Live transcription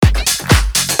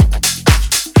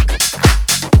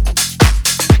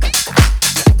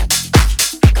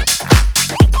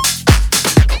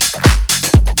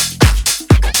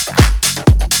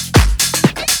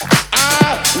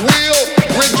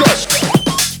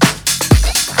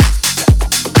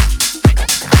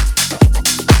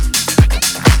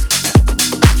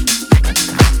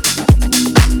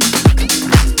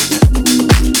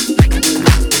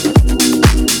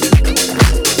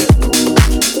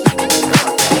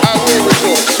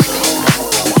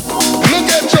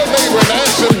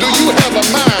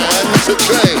to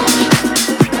change.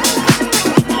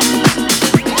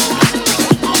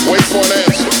 Wait for an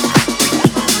answer.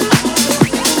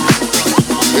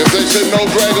 If they say no,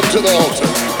 drag them to the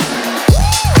altar.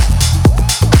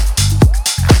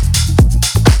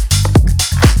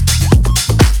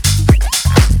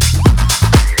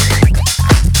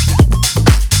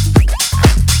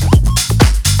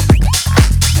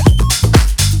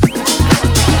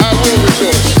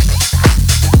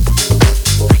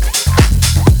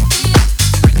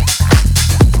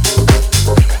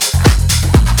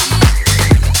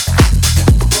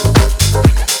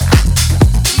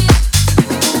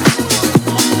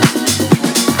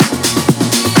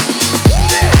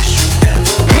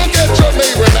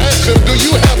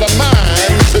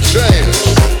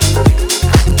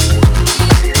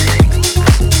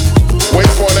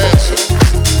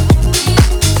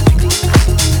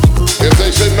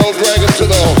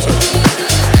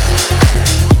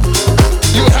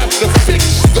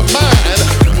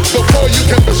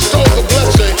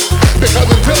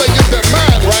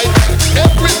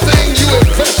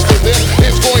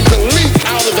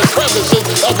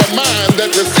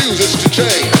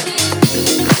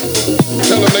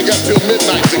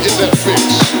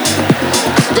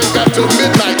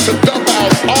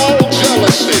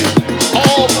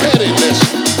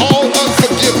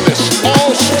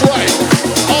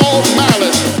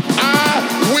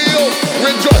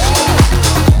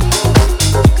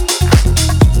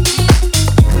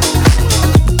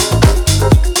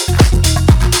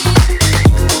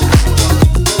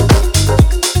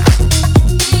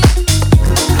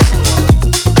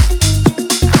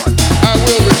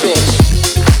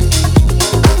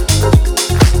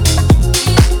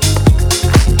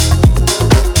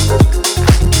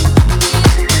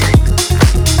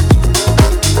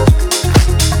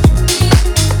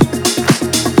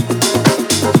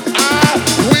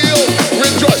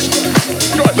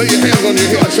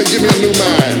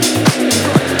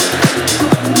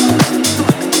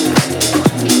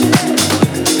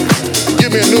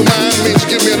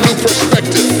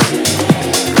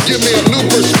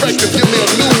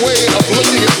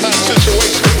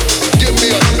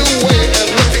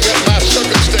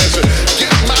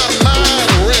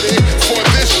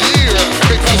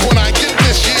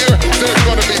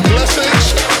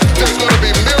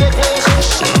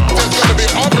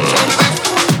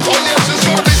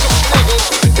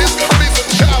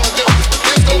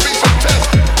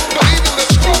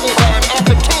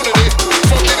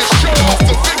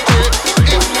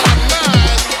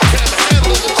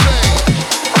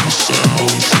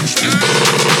 Sounds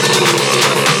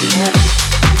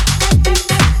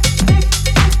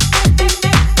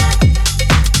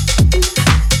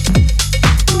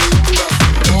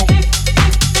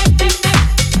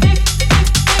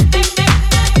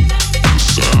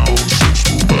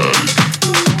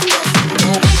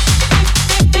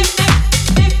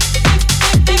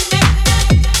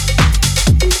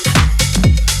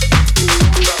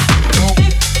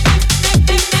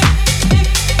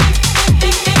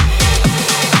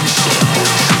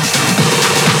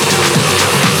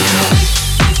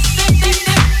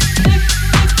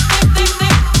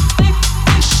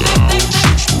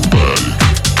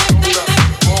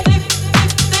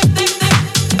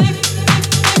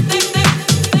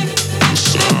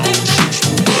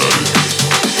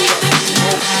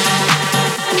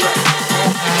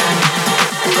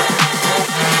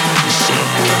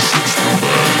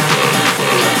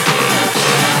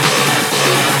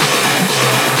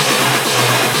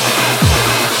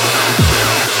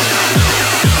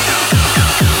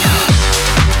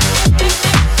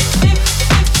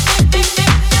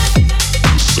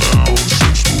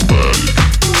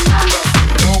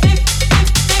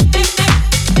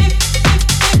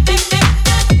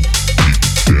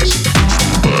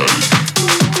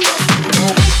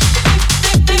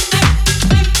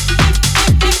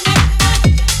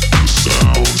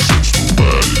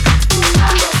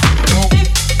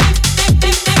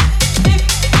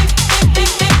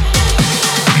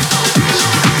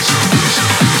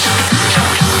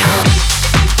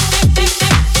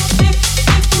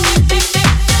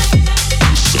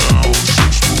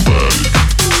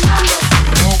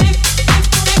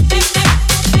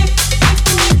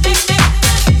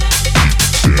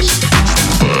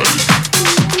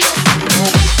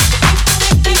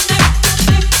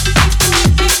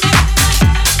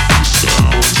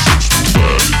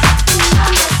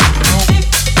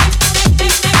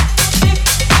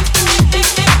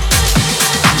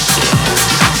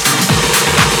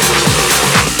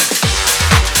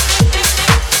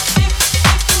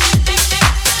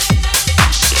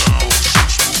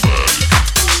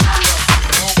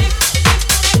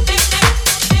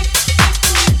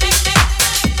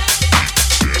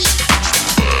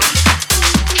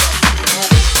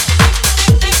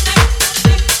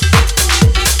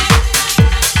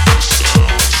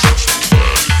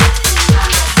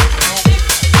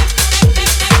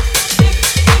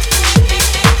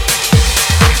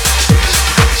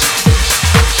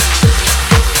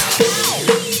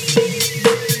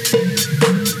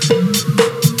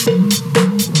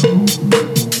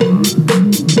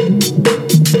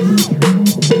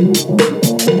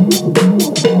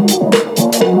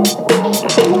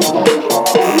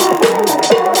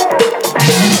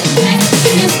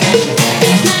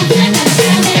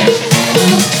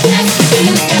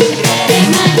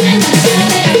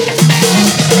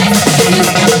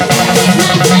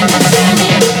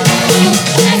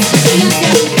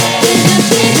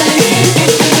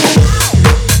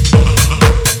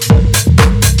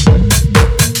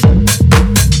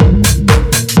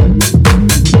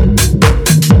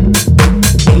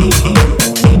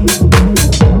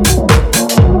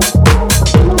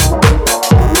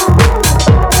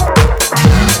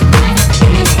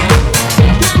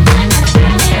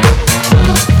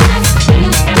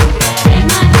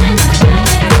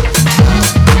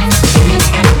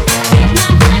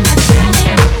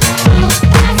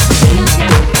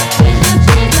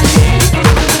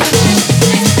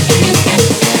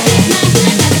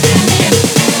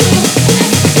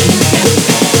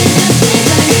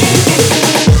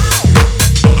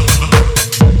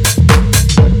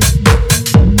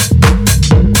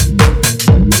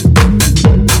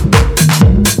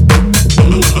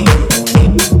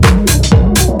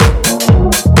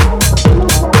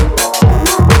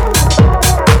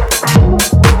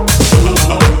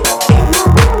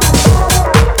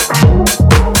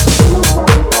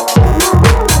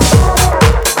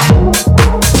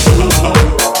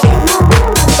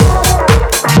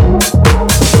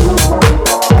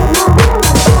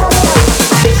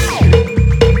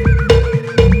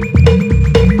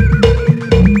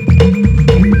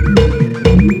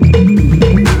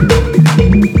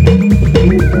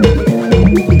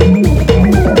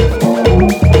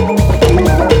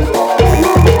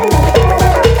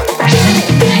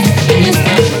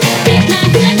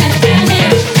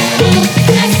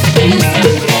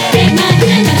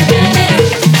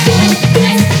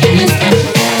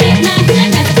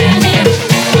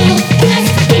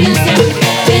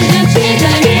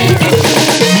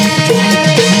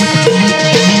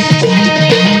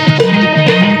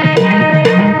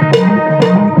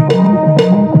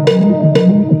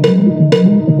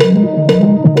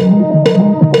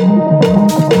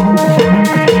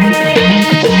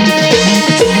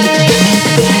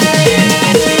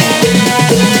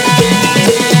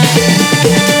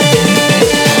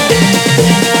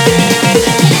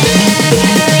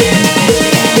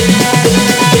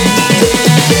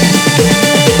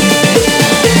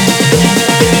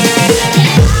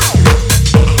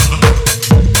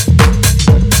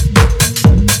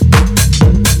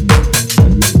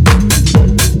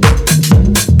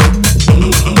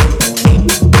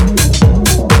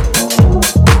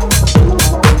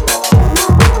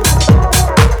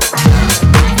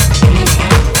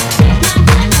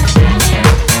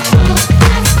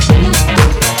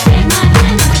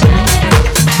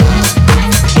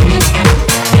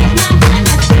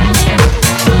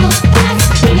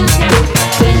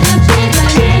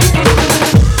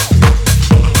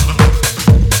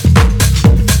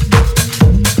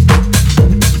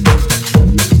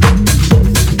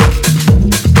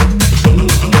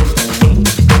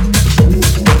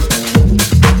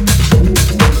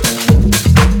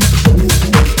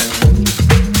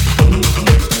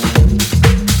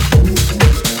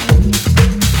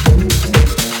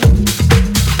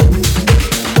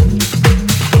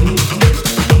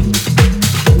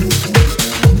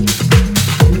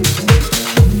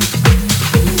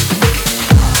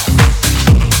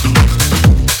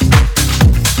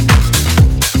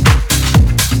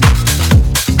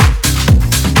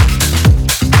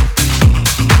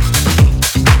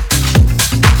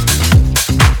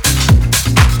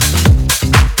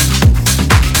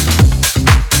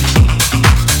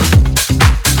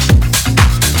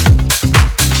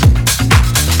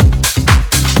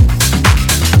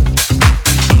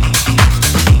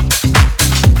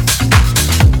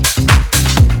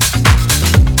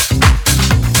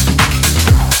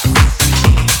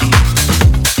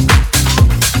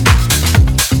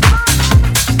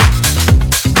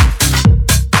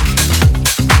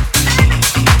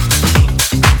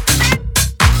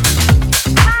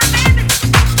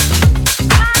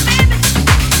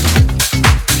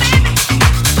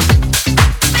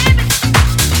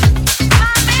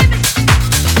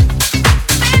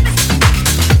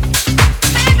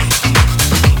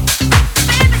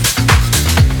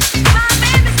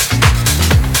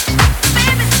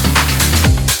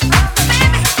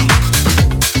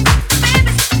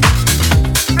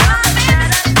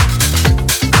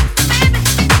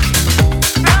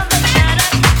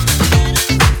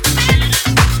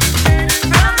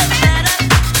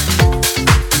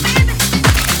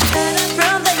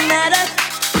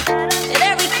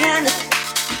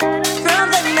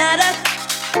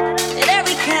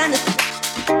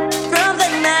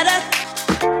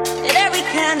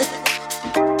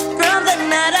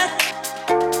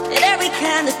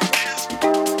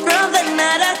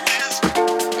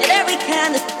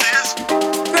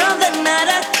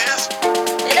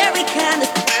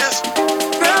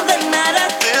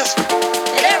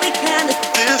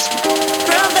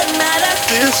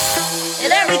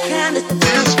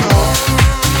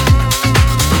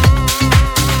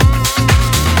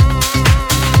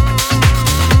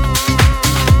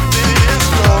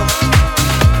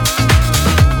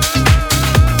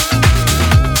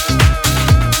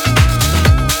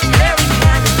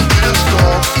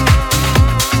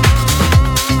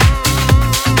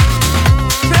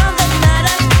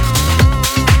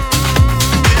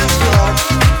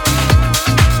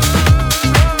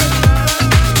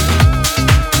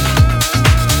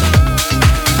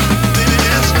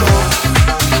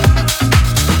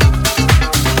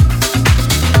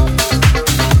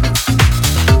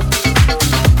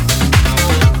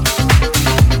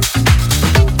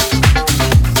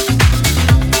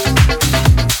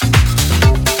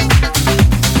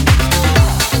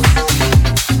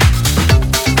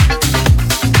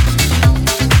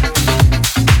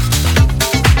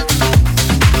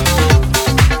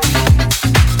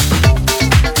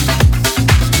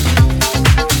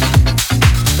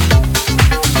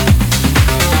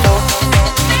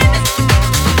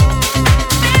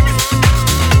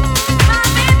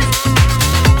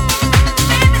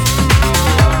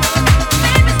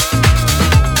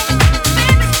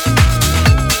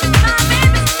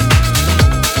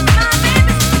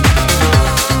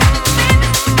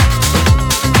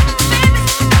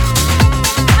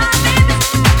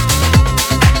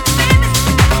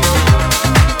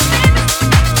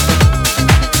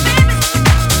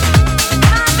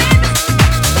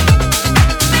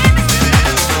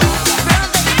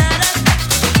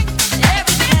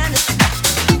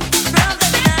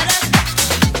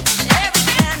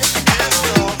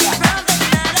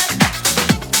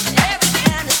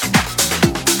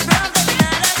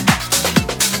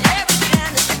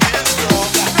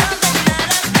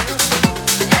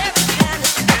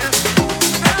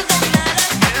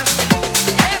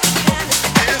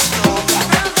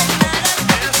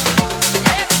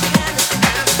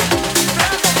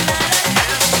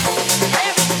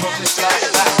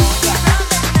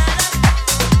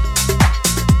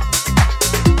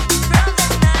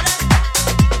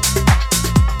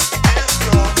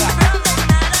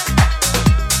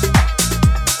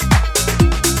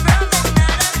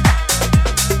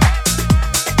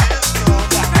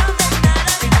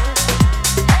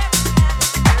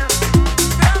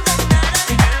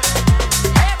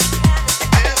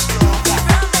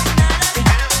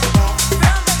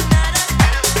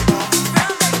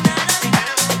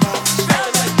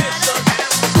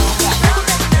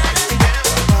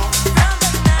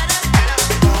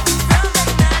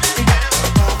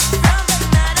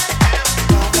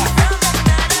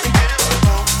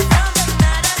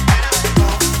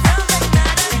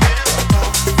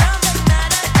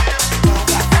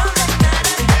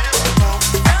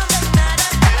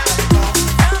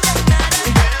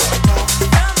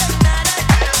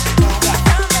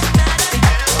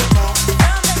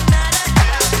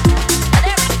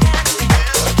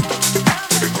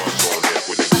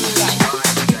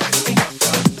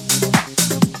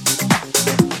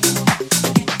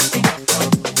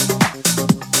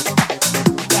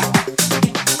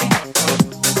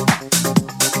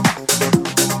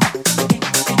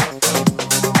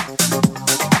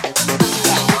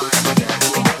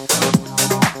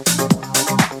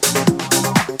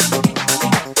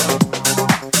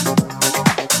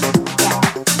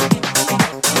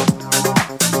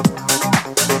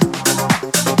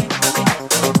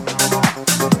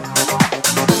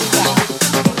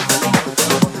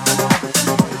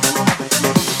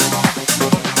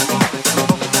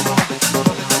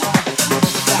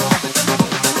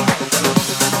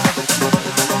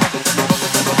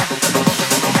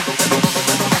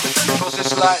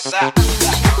like that.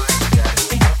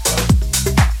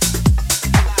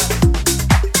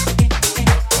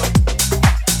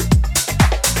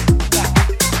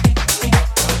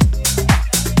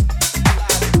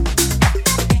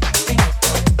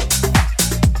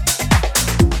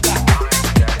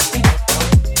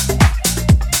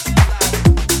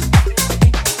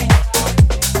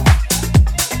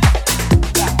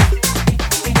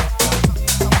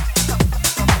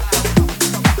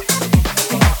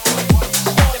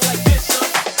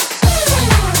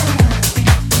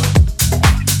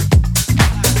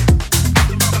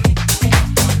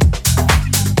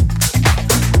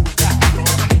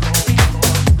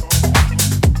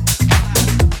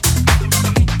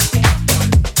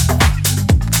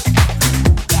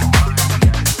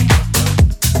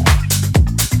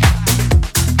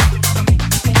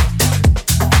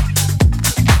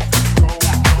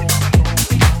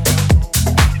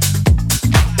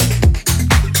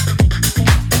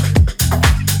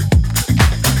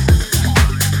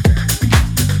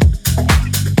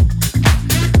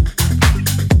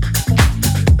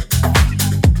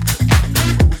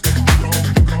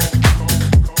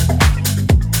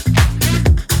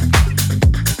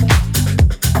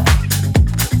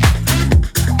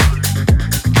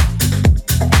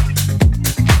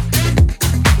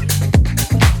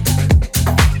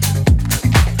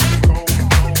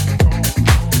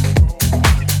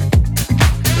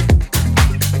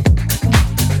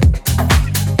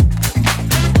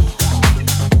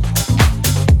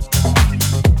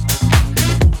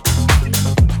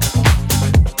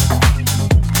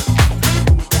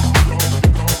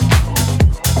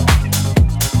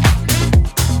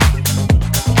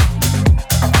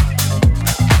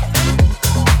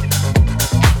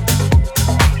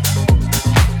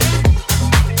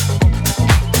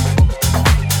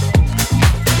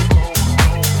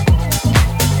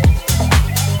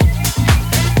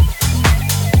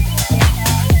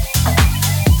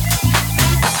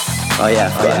 Oh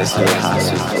yeah, Fellous, you house.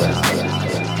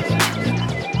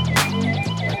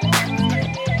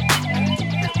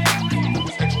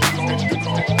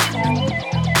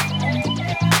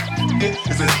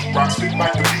 It's a heat rock, spit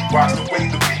like the beat rocks, the way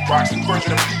the beat rocks, new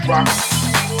version of beat rock.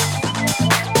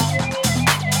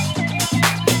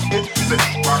 It's a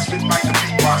heat rock, spit like the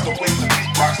beat rocks, the way the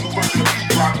beat rocks, new version of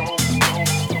beat rock.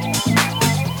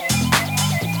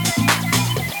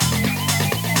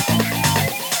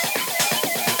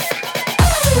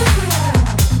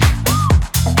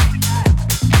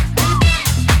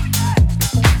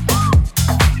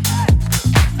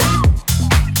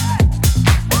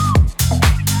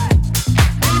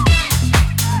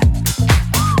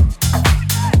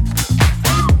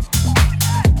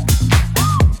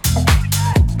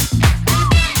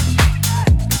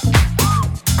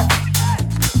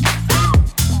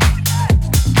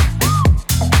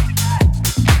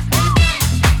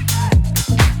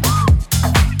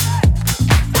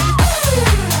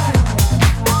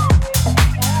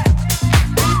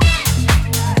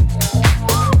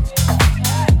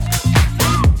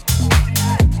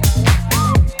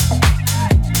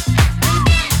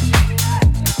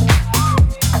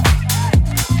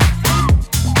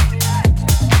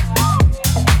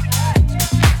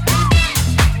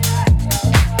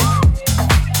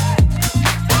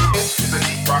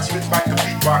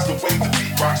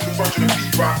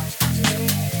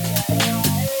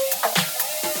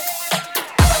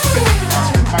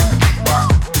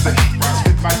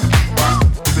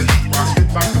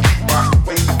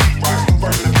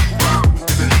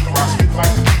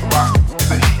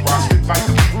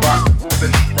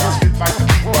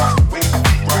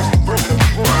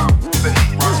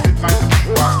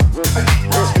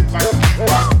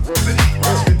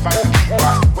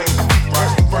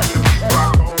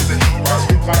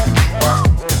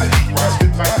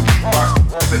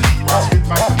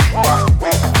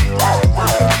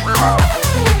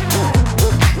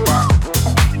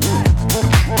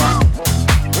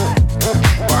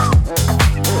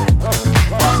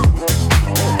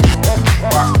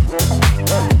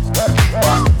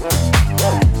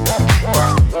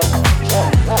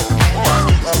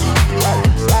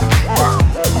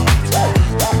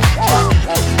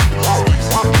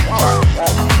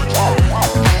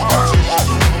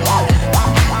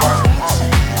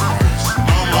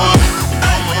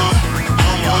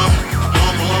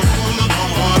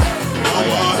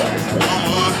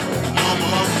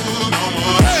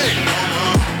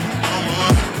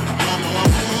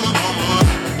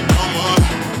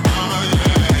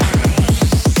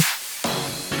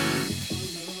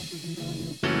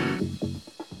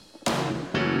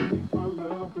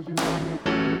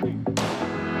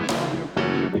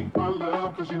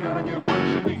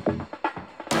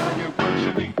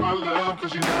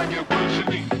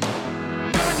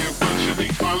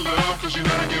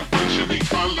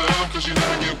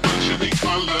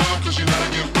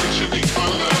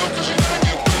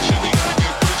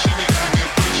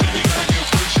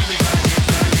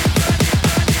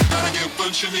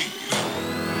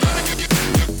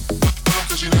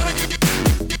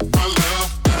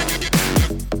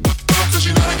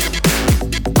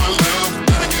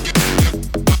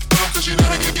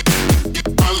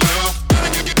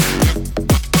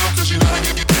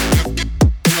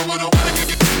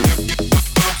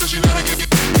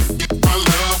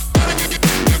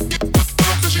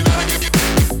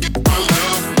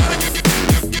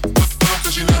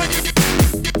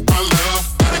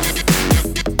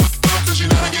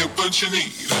 what you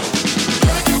need.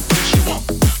 Gotta get what you want.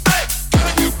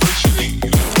 Gotta get what you need.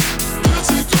 Gotta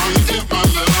take all you get, my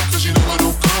love, 'cause you know I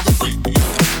don't come for free. Give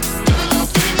a little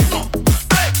thing you want.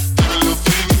 Give a little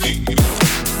thing you need.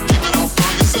 Keep it all for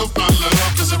yourself, my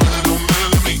love, 'cause it really don't matter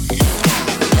to me.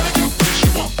 Gotta get what you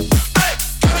want.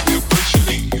 Gotta get what you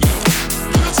need.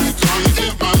 Gotta take all you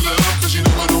get, my love, 'cause you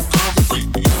know I don't come for free.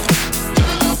 Give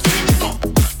a little thing you want.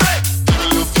 Give a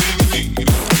little thing you need.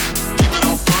 Keep it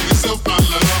all for yourself, my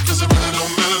love, 'cause it really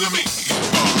don't matter to me.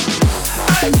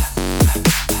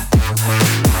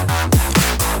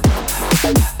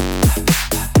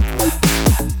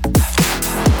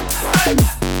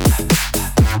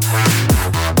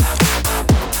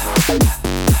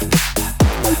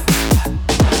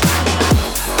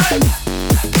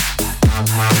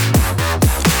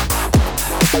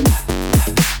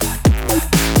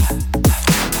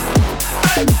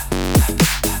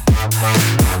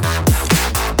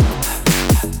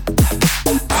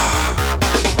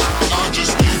 I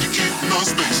just need to keep my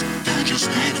space. You just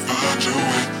need to find your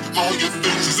way. All your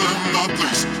things is in my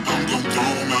place. I'm gonna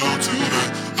throw them out today.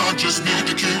 I just need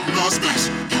to keep my space.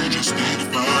 You just need to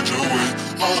find your way.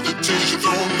 All the tears you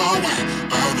throw my way,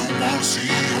 I don't wanna see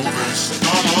your face.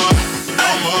 I'm a,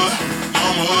 I'm a,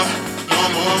 I'm a,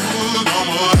 I'm a,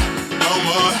 I'm a, I'm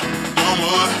a, I'm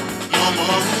a, I'm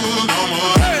a, I'm a,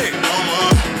 hey, I'm a,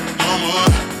 I'm a,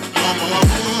 I'm a,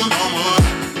 I'm a,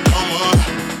 I'm a,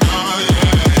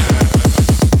 yeah.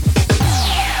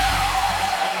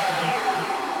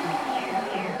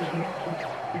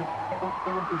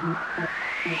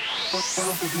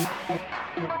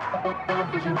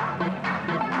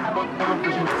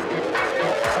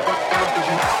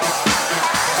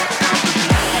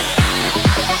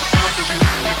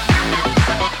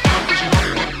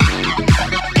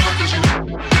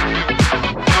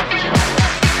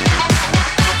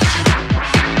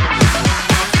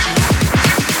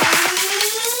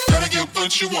 Gotta get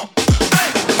what you want.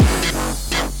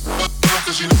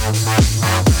 'Cause you know.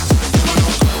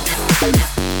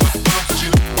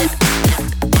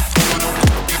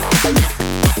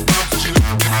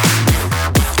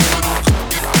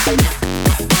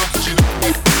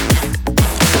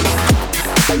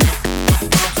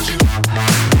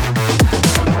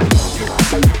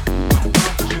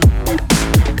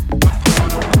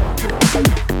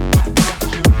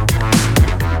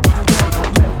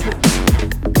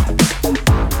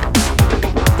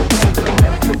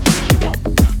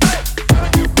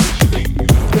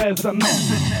 There's a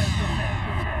message.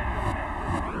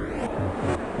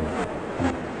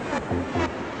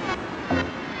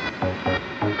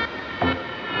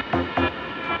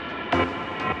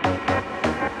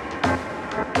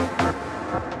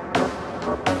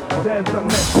 There's a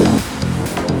message.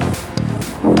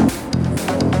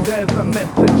 There's a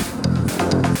message.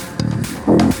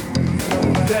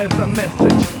 There's a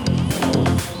message.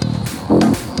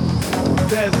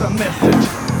 There's a message.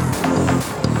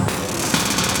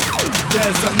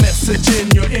 There's a message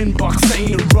in your inbox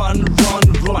saying run, run,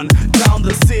 run down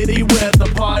the city where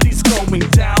the party's going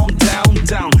down, down,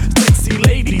 down. Sexy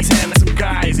ladies, handsome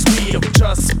guys, we have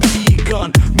just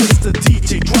begun. Mr.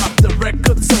 DJ, drop the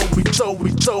record so we.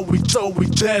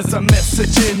 There's a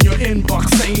message in your inbox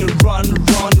saying run,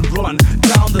 run, run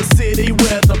down the city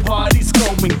where the party's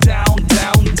going down,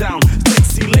 down, down.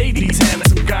 Sexy ladies,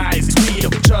 handsome guys, we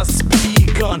have just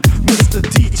begun. Mr.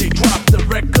 DJ, drop the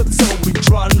record so we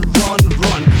run, run,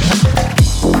 run.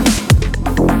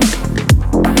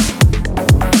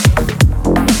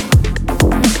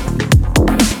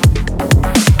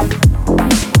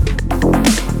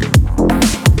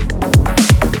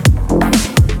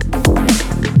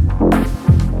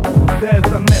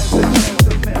 There's a message.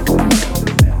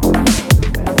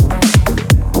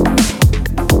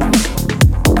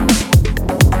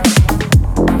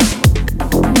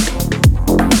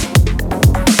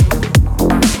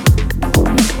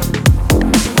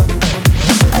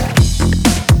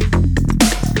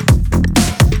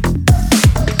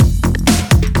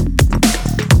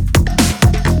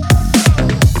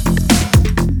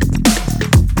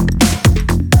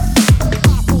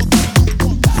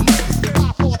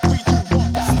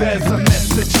 There's a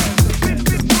message.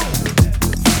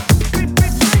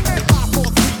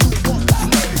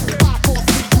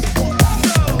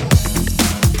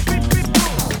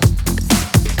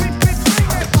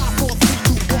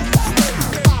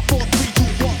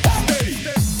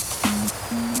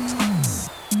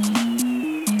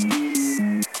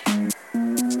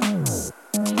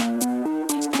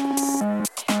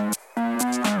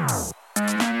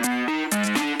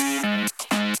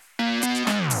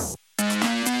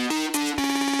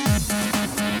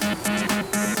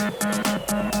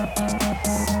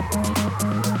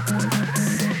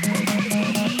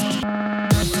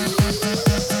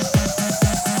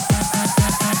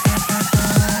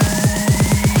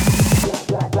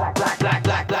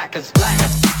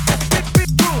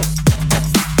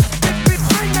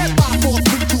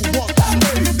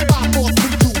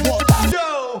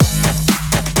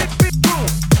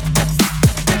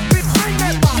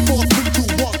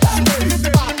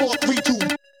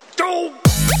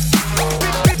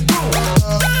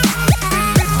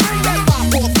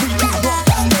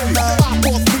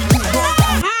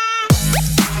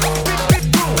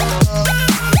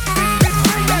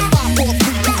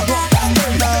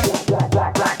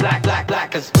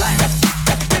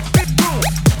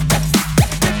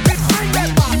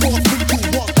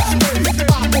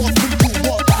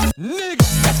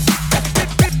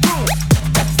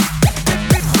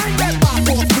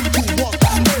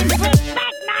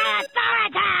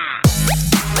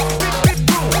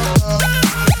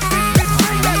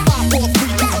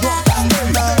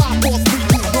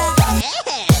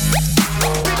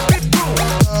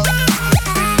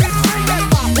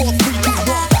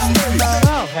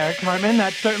 Harmon.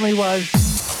 That certainly was.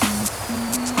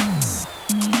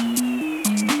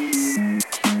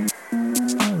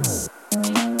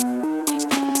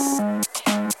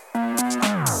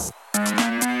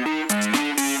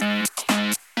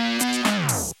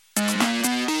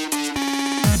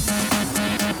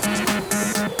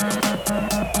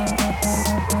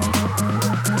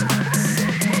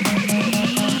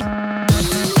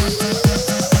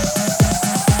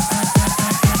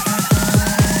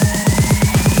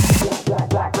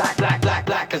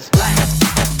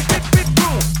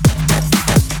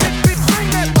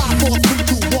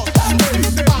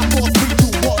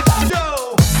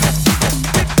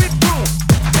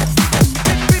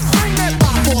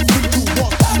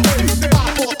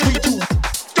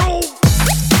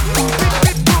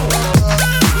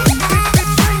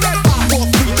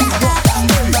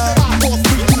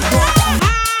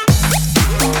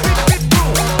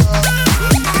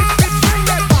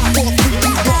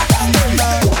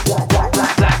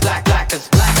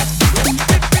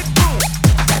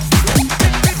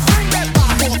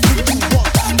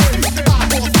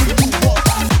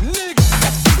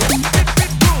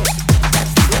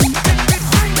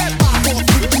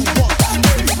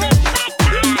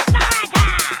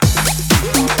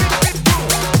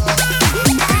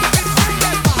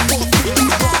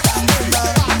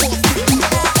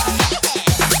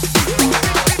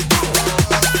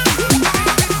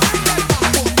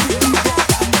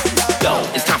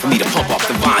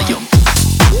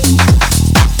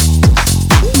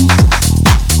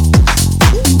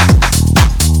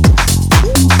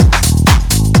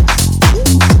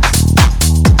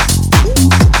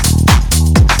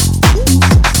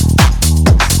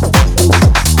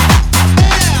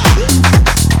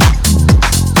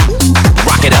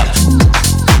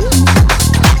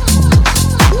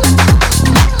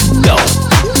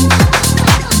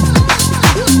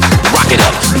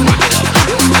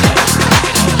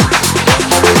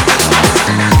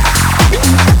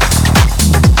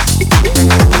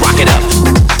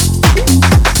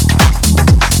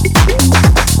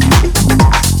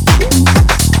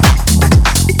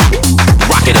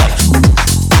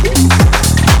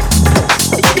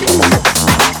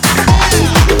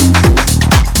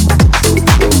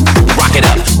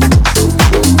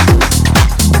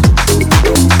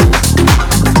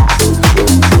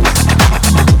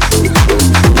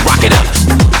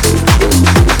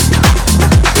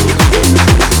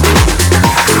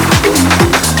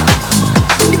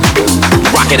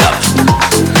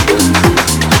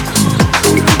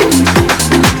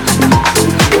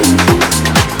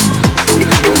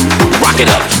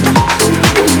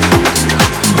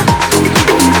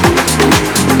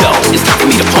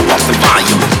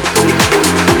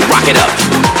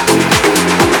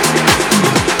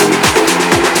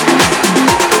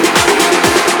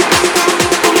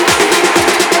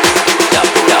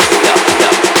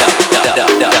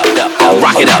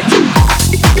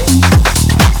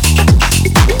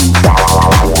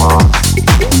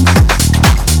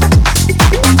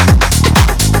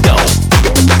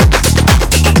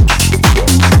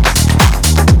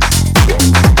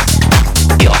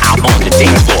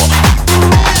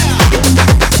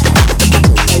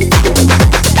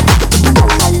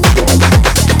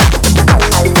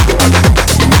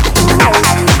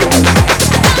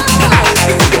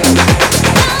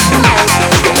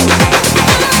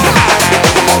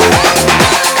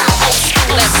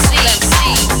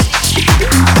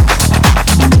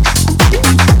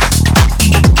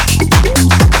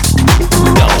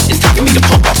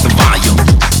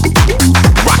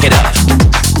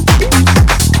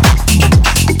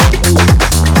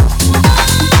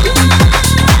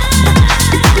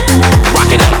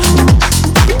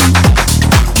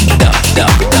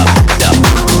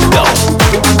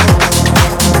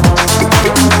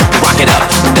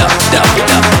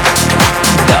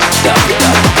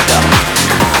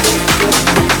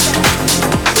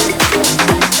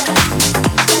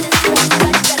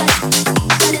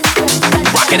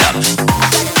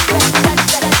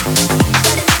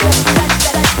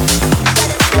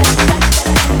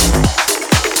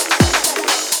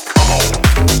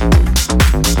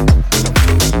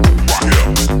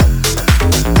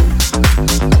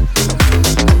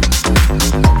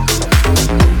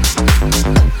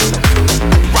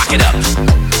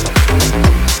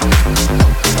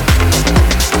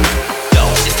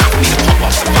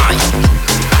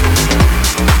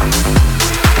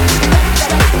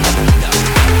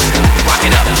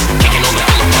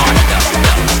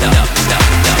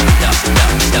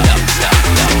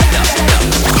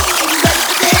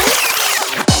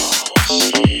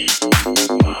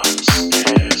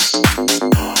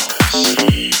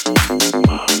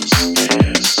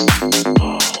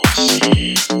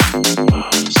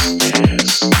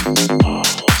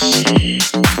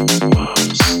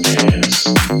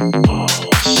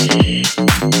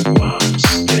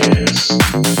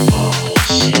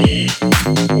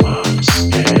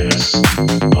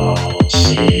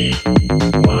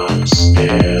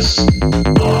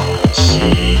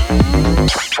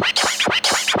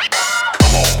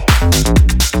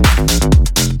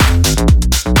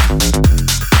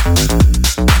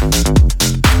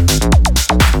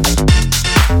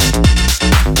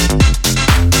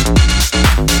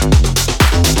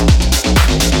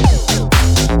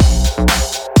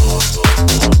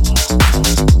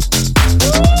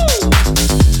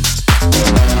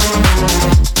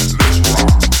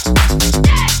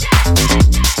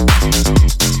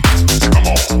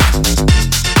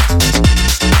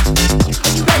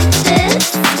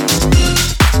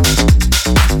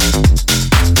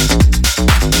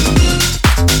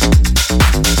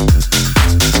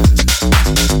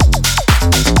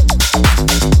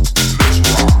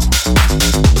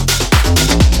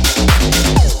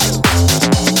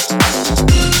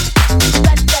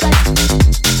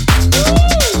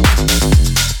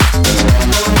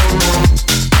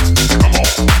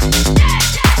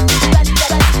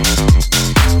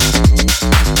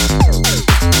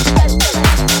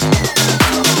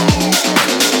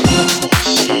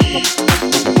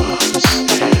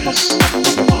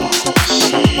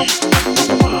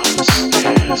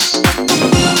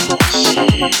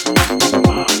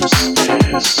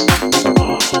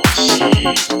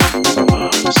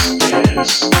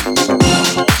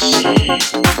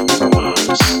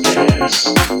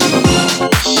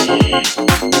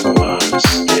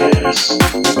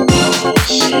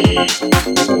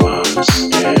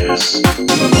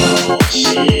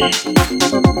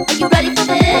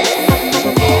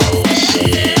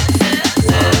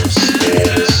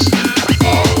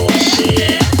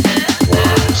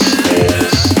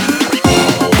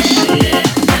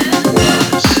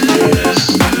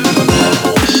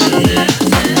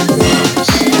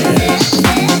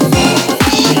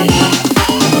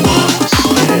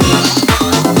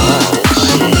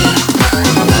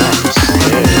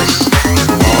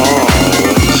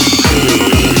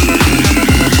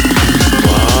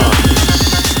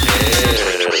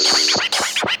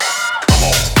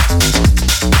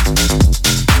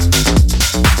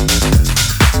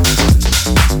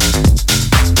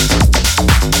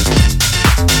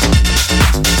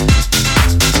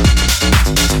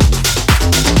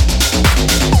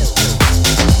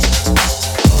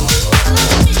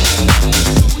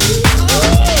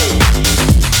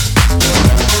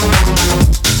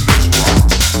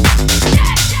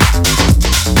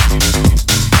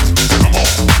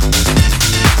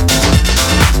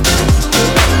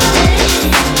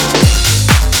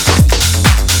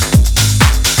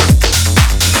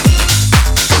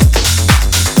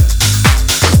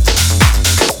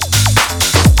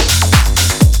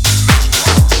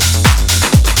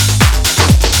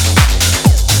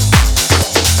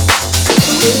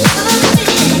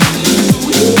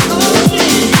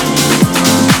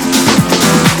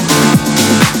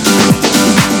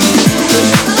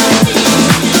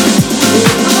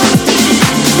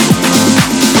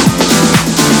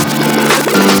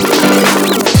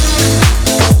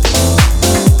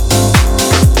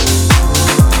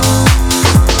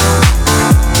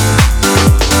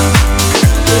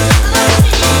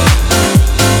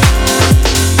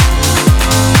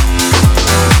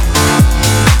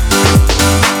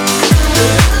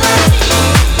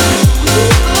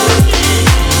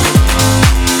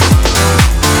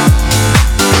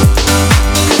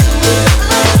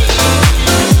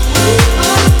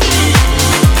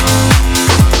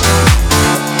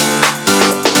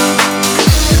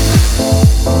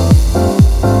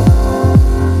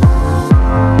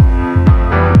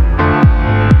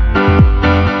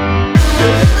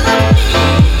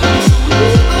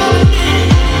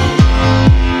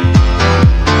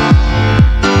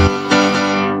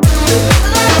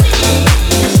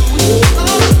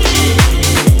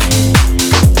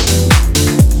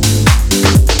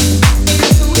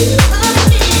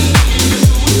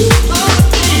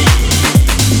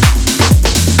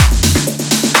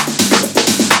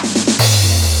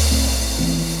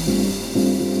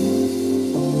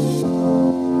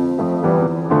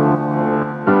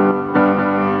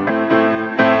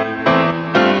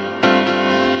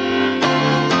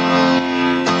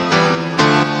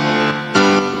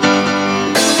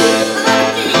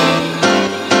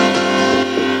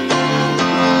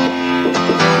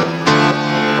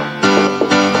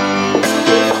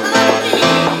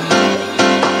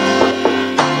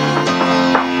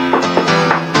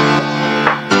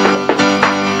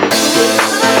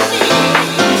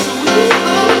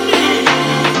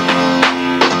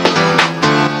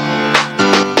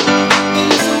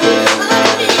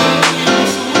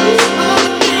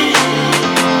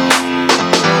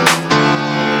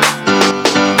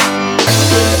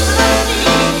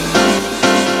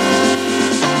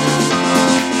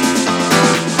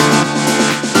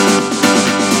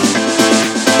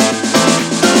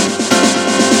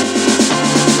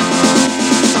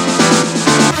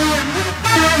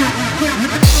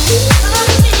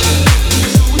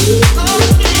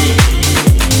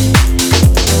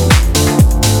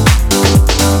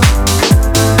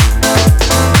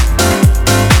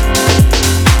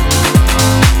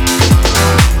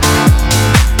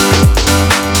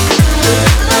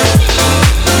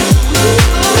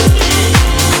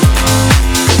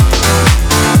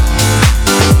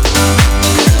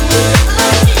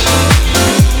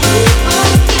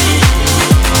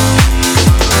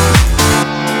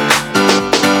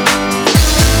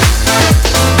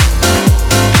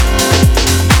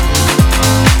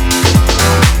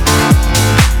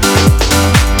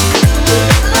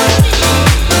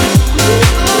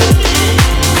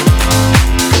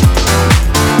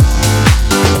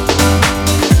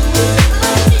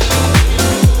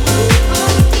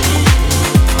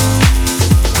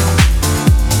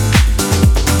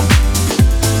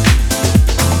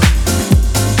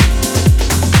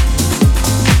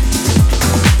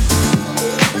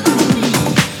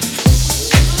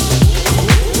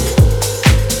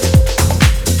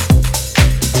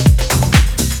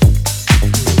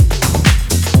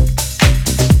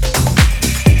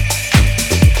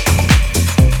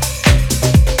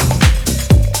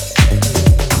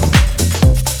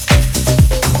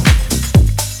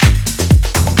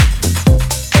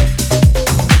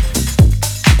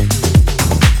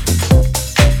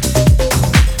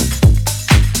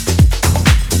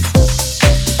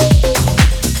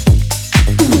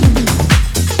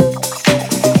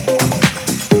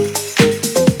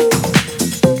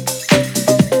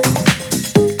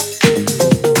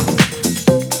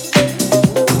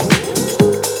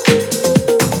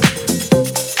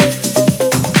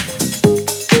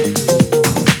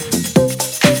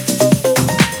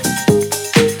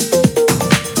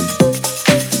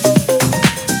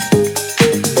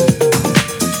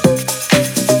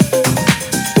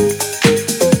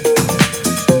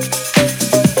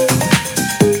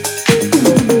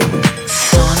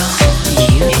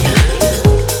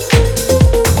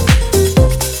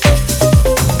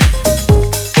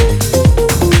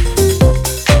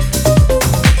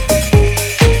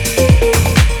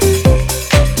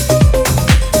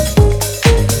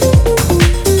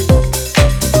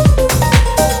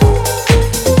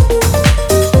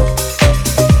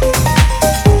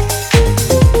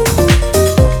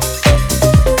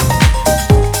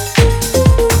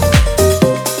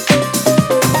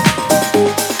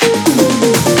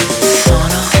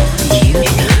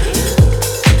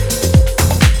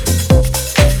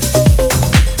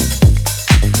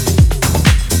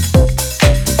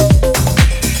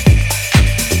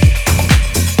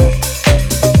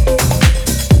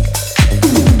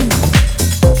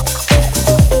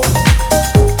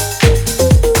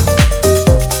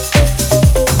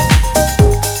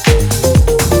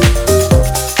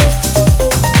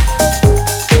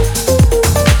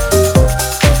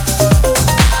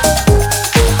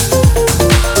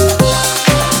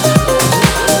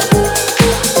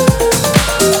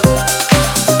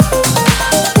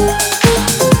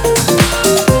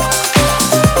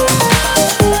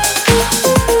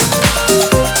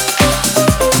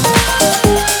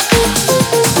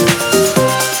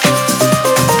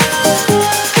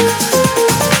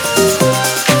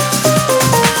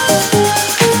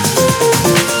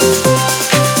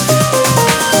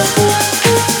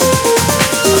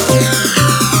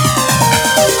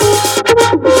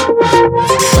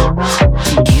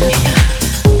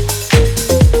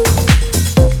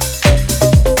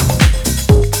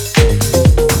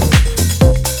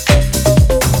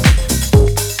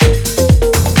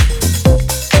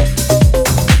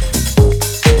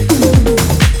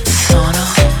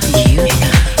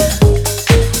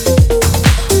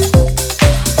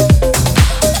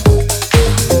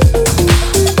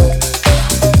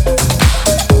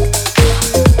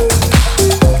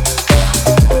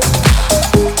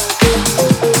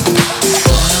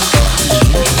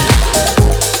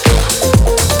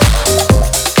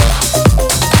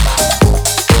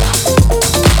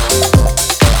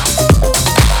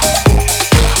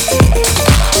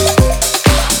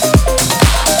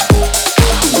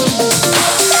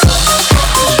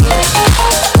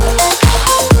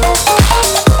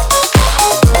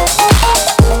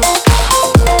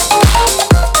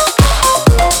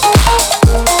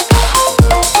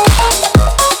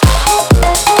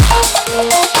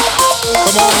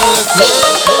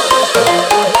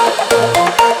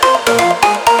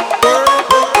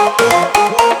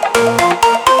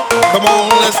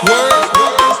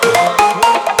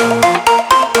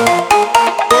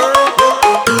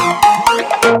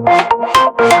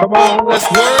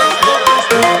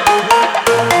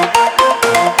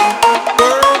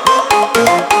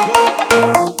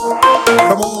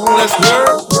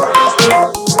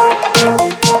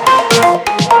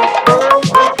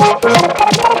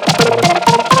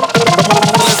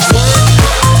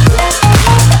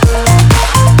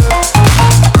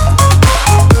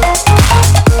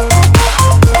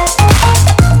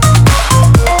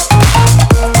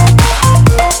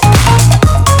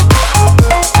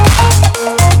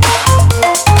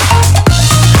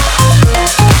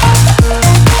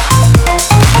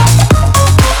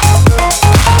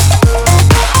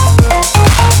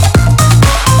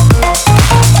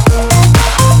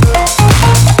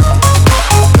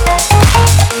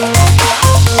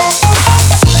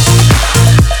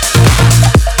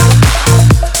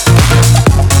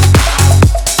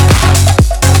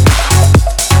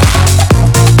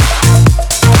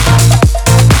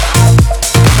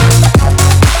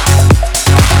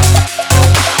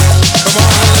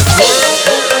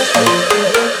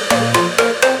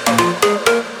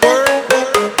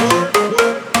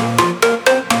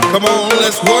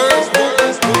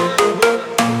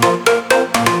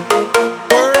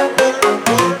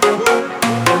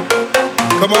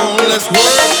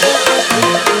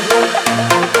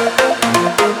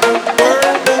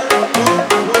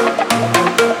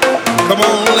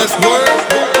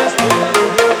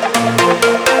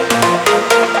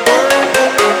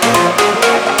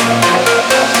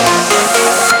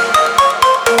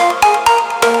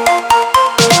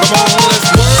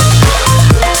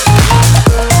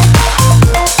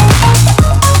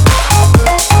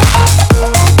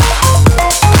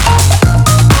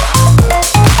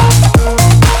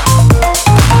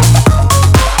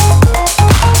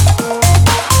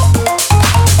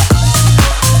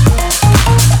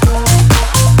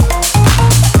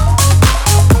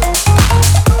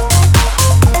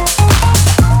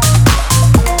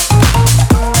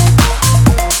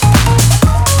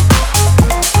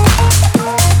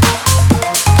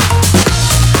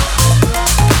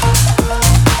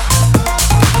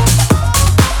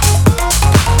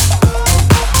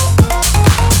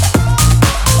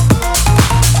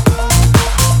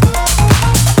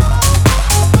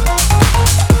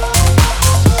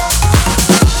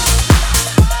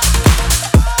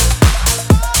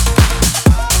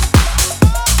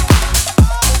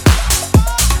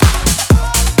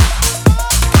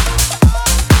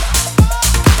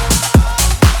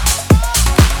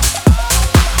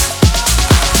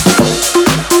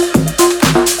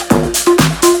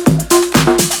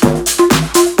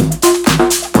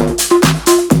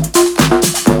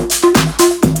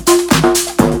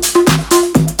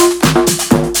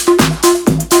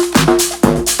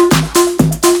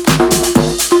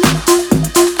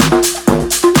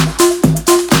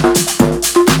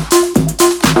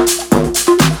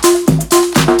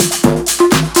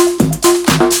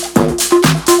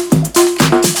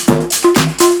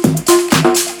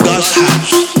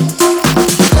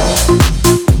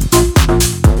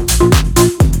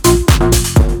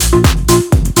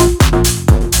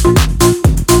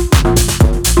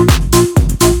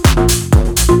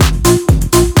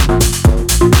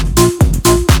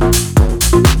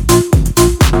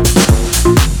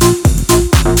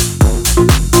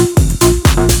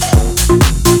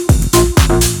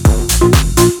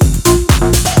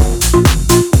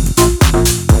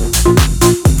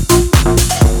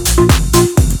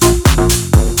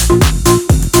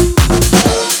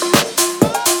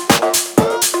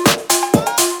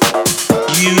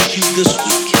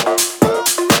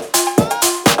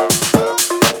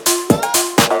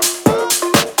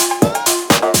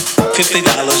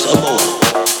 $50 or more.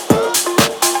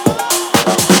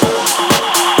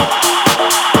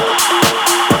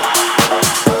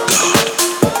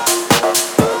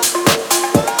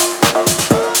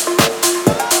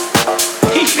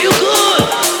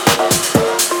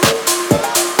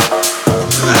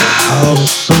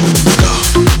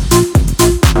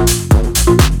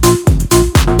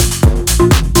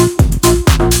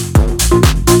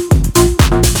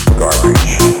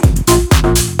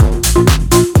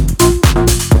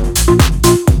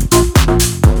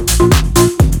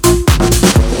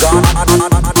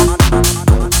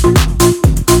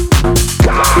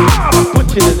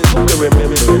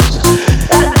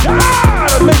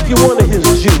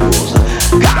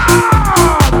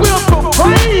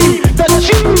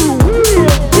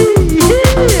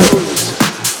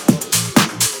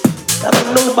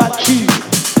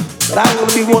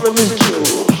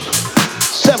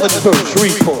 Until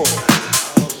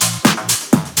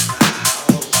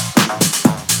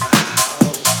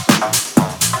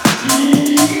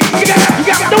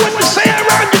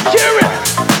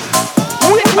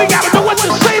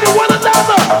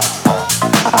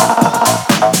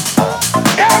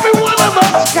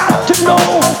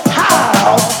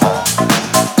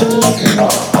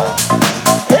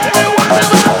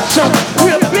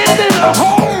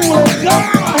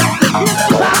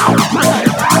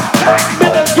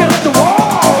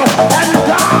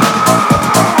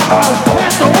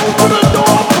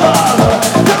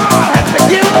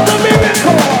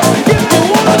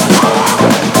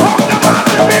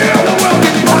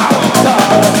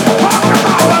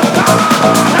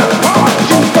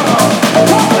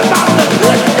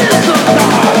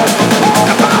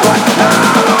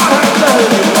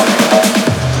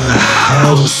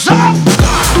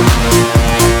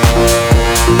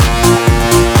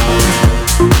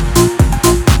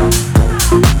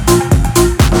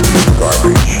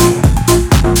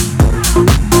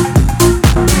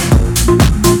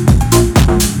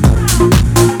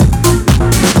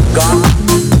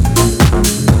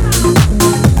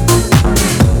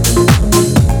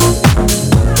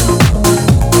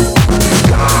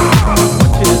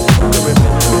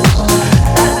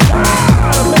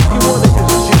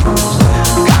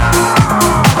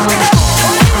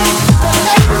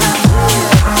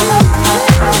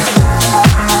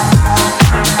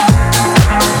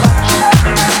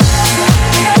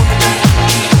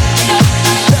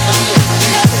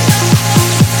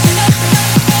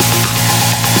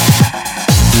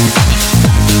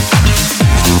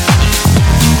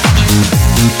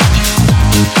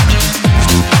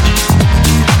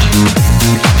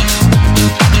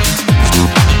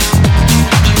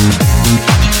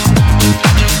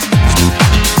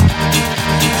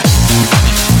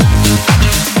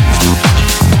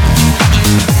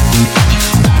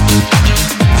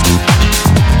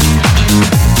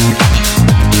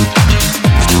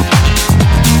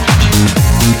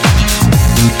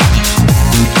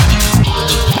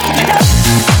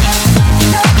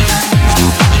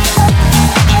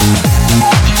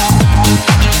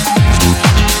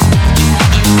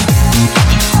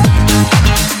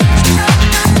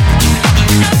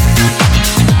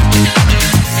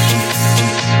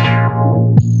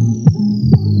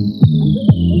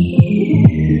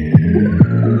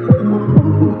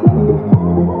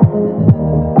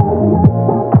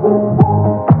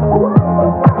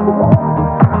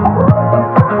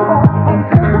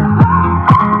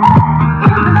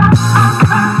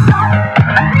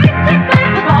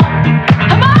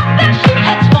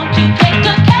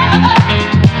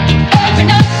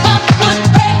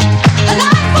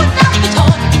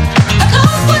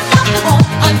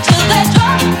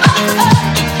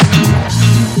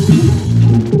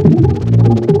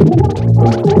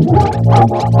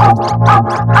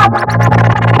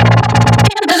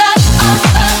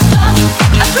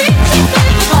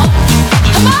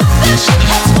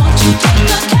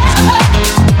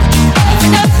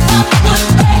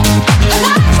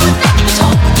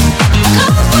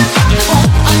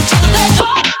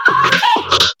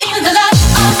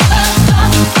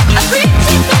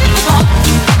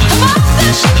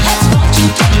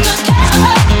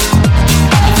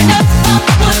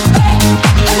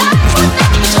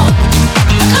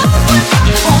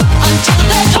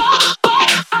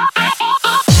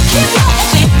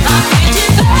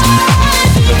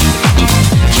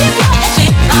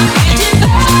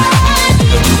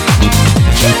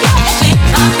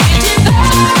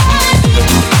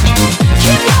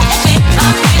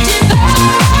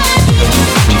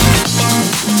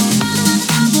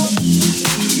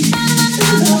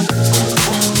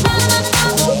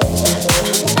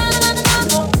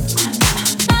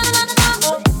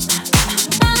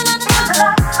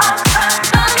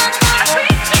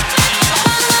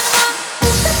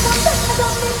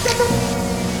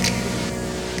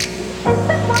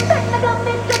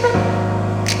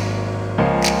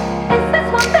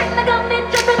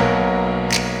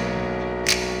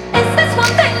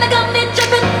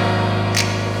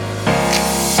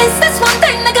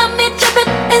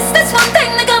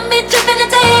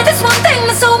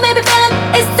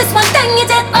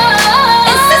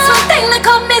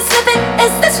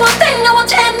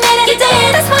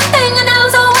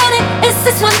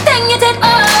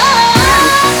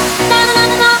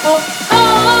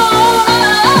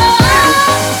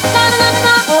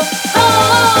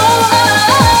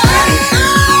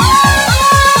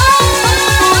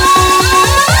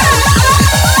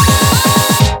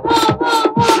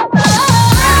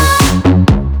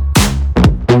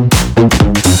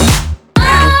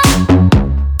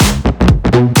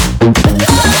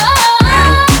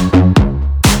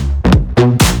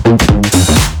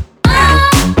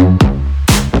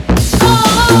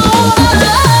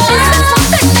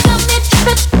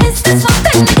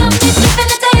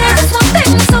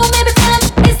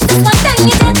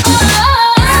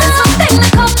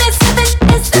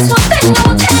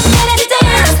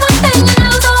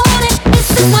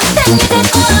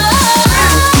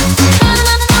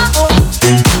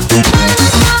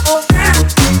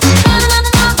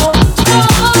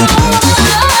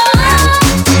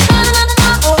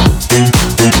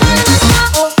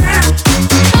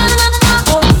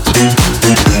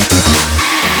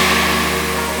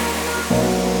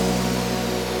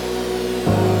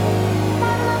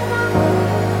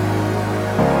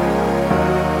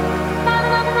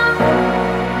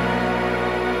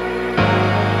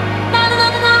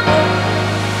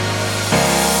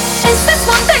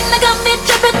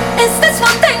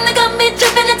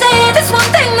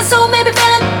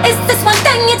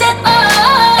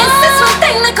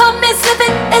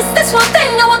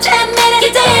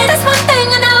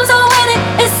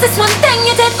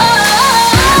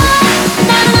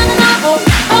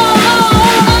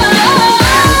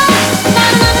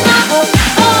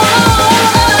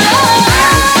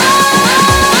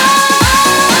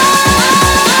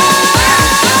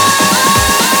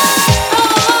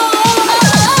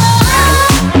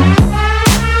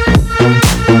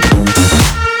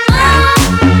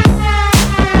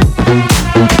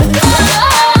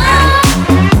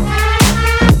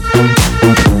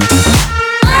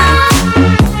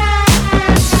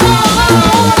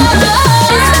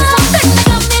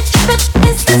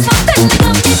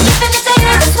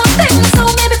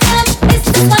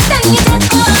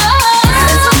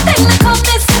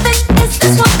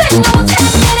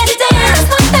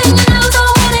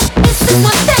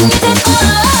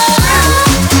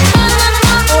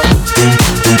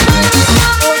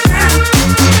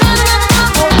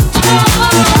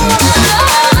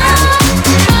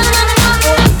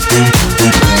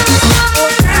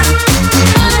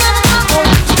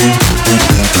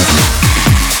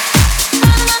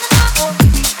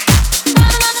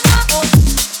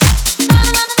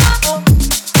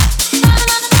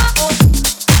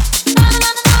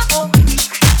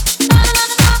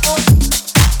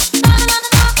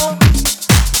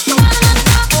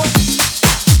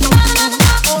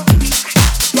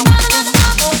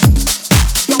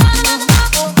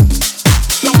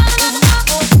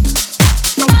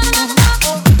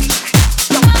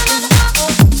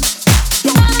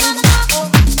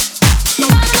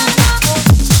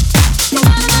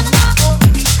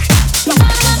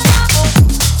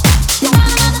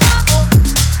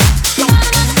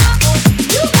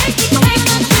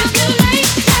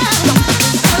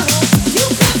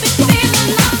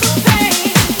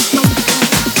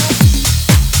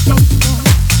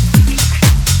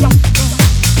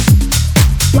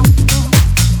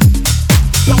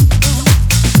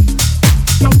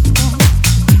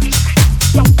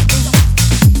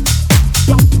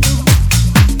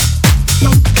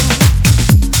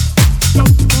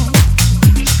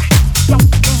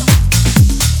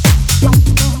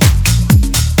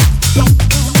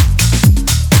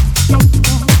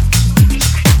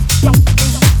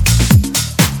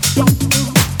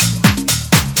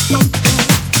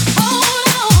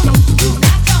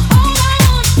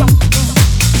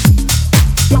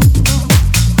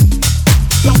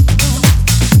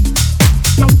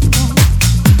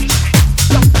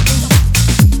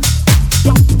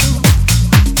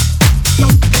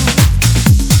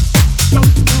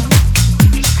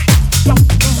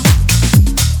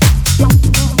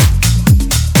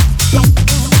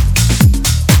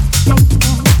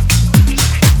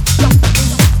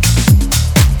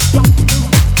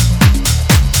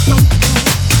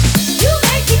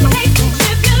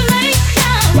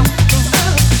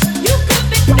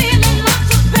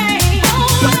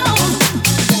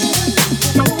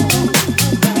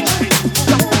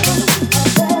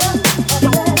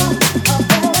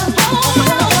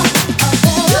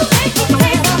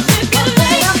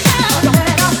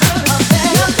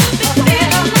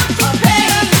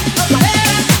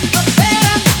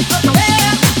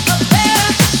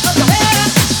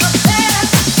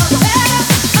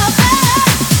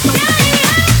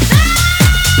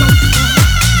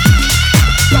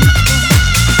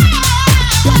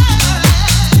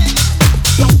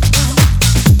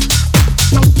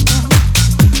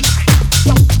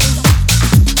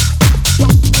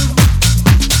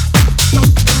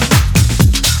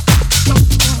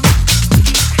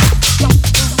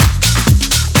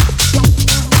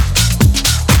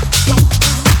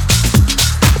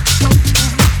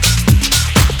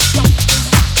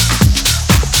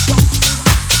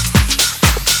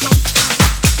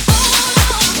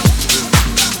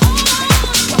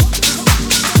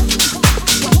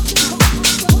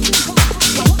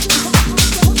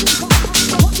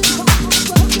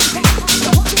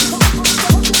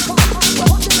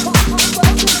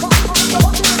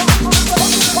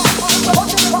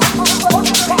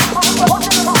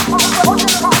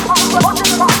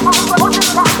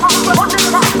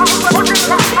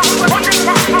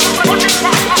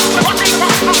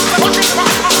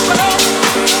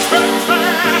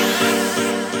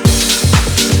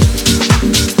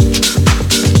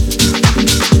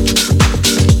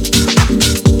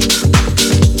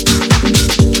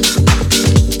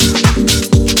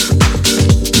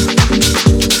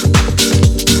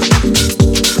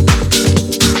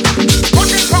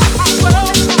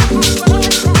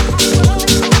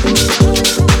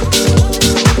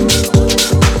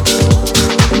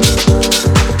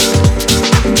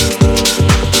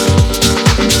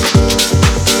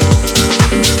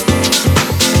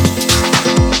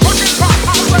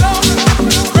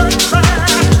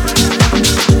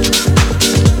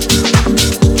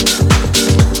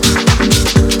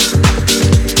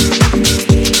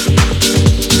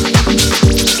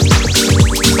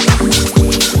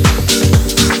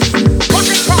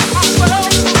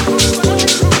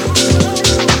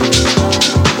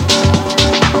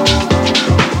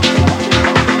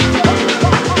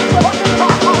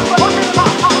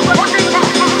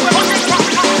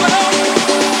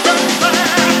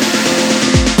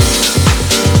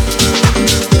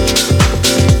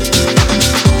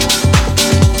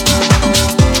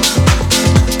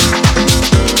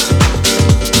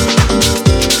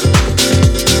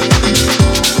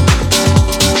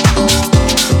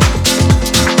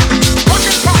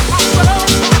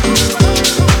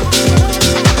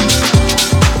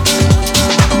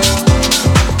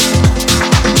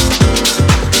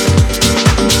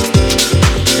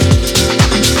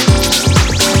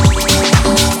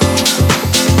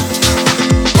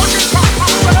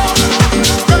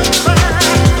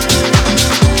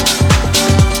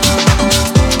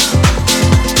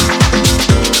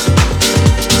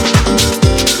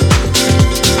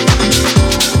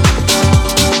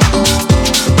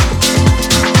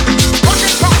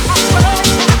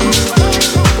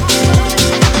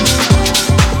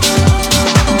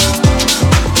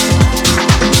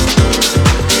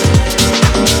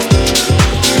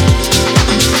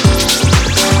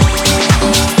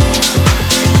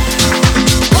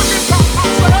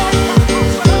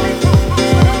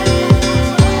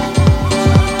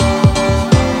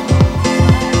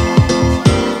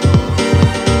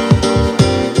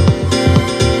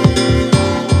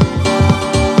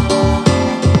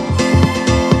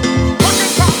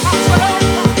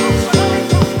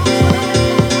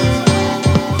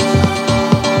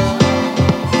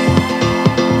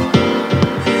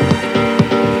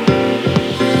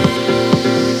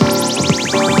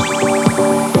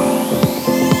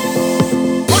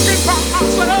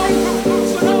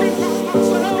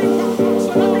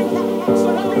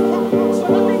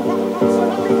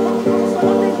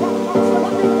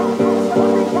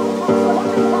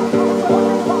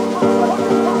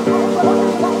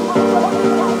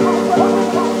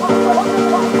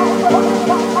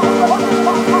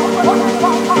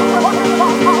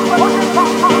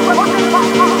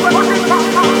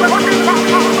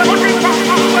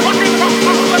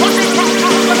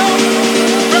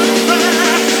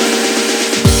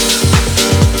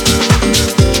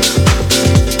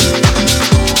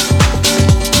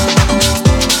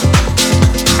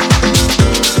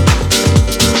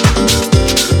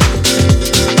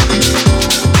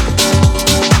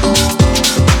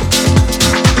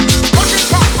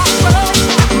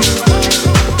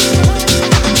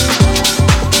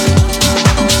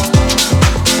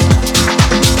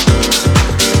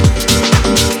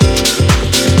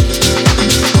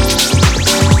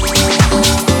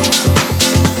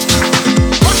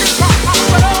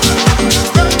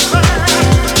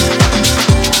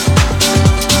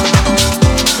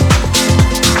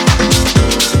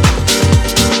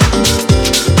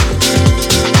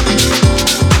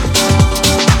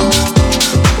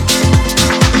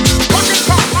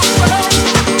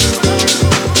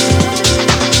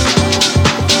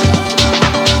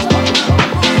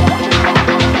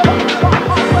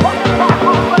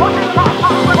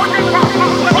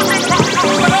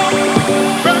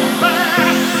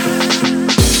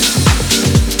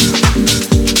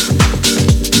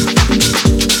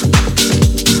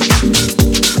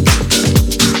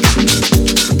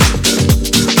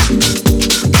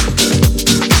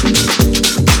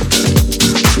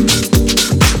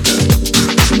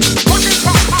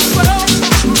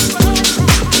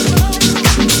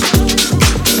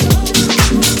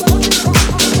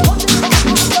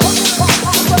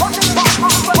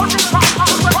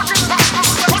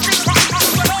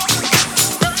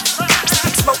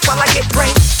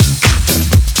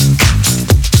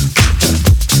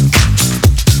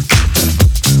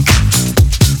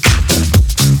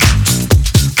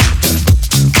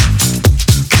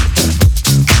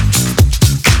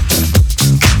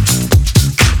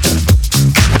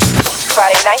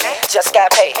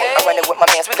got paid. I'm running with my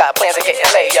mans, we got plans of getting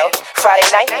laid, yo. Friday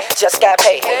night, just got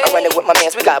paid. I'm running with my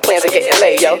mans, we got plans of getting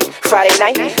laid, yo. Friday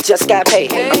night, just got paid.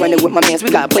 I'm running with my mans,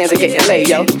 we got plans of getting laid,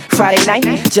 yo. Friday night,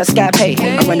 just got paid.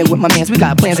 I'm running with my mans, we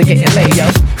got plans of getting laid, yo.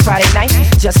 Friday night,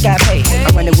 just got paid.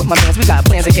 I'm running with my mans, we got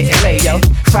plans of getting laid, yo.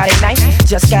 Friday night,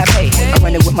 just got paid. I'm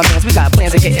running with my mans, we got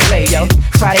plans of getting laid, yo.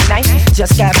 Friday night,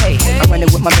 just got paid. I'm running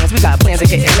with my mans, we got plans of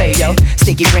getting laid, yo.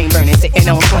 Sticky green burning, sitting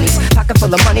on 20s, pocket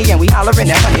full of money and we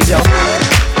hollering at honeys, yo.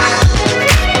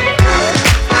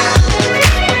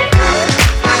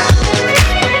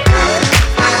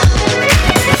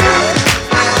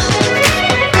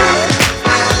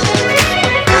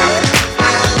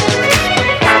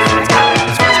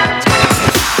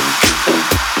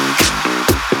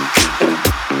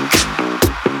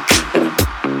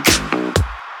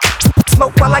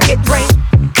 Smoke while I get drained.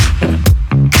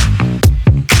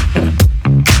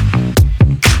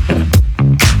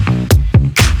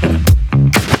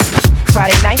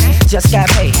 Friday night, just got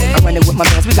paid. I'm running with my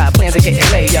mans, we got plans of getting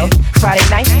laid, yo. Friday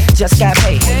night, just got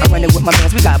paid. I'm running with my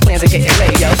mans, we got plans of getting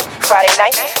laid, yo. Friday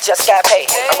night, just got paid.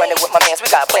 I'm running with my mans, we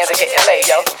got plans of getting laid,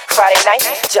 yo. Friday night,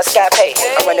 just got paid.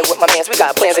 I'm running with my mans, we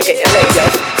got plans of getting laid, yo.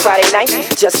 Friday night,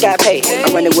 just got paid.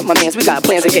 I'm running with my mans, we got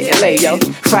plans of getting laid, yo.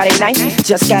 Friday night,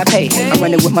 just got paid. I'm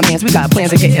running with my mans, we got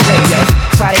plans of getting laid, yo.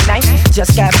 Friday night,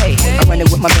 just got paid. I'm running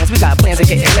with my mans, we got plans of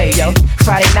getting laid, yo.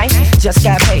 Friday night, just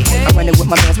got paid. I'm running with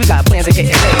my mans, we got plans of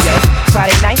getting laid, yo.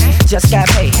 Friday night, just got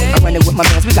paid. I'm running with my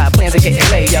mans, we got plans of getting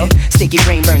laid, yo. Sticky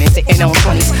green burning, sitting on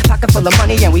 20s, pocket full of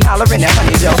money and we hollering at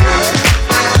honeys, yo.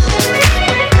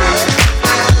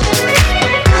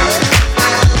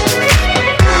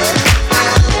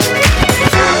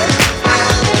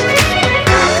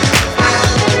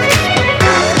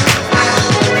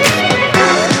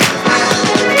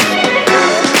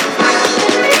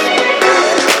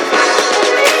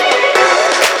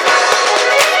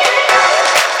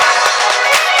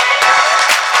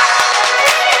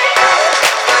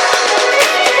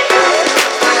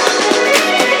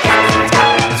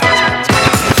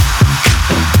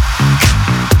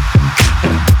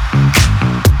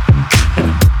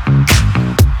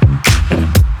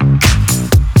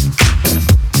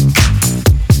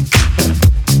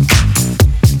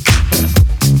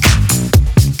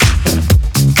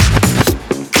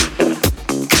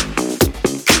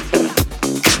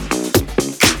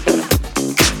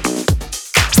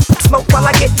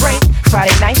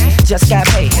 Friday night, just got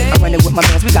paid. I'm running with my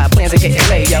mans, we got plans of getting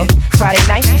laid, yo. Friday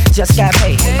night, just got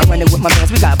paid. I'm running with my mans,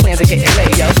 we got plans of getting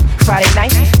laid, yo. Friday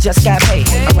night, just got paid.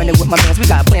 I'm running with my mans, we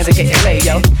got plans of getting laid,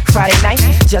 yo. Friday night,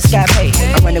 just got paid.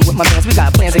 I'm running with my mans, we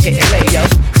got plans of getting laid, yo.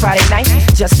 Friday night,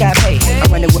 just got paid.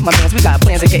 I'm running with my mans, we got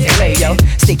plans of getting laid, yo.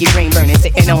 Sticky green burning,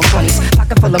 sitting on 20s,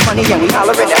 pocket full of money and we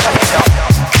hollering at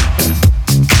honeys, yo.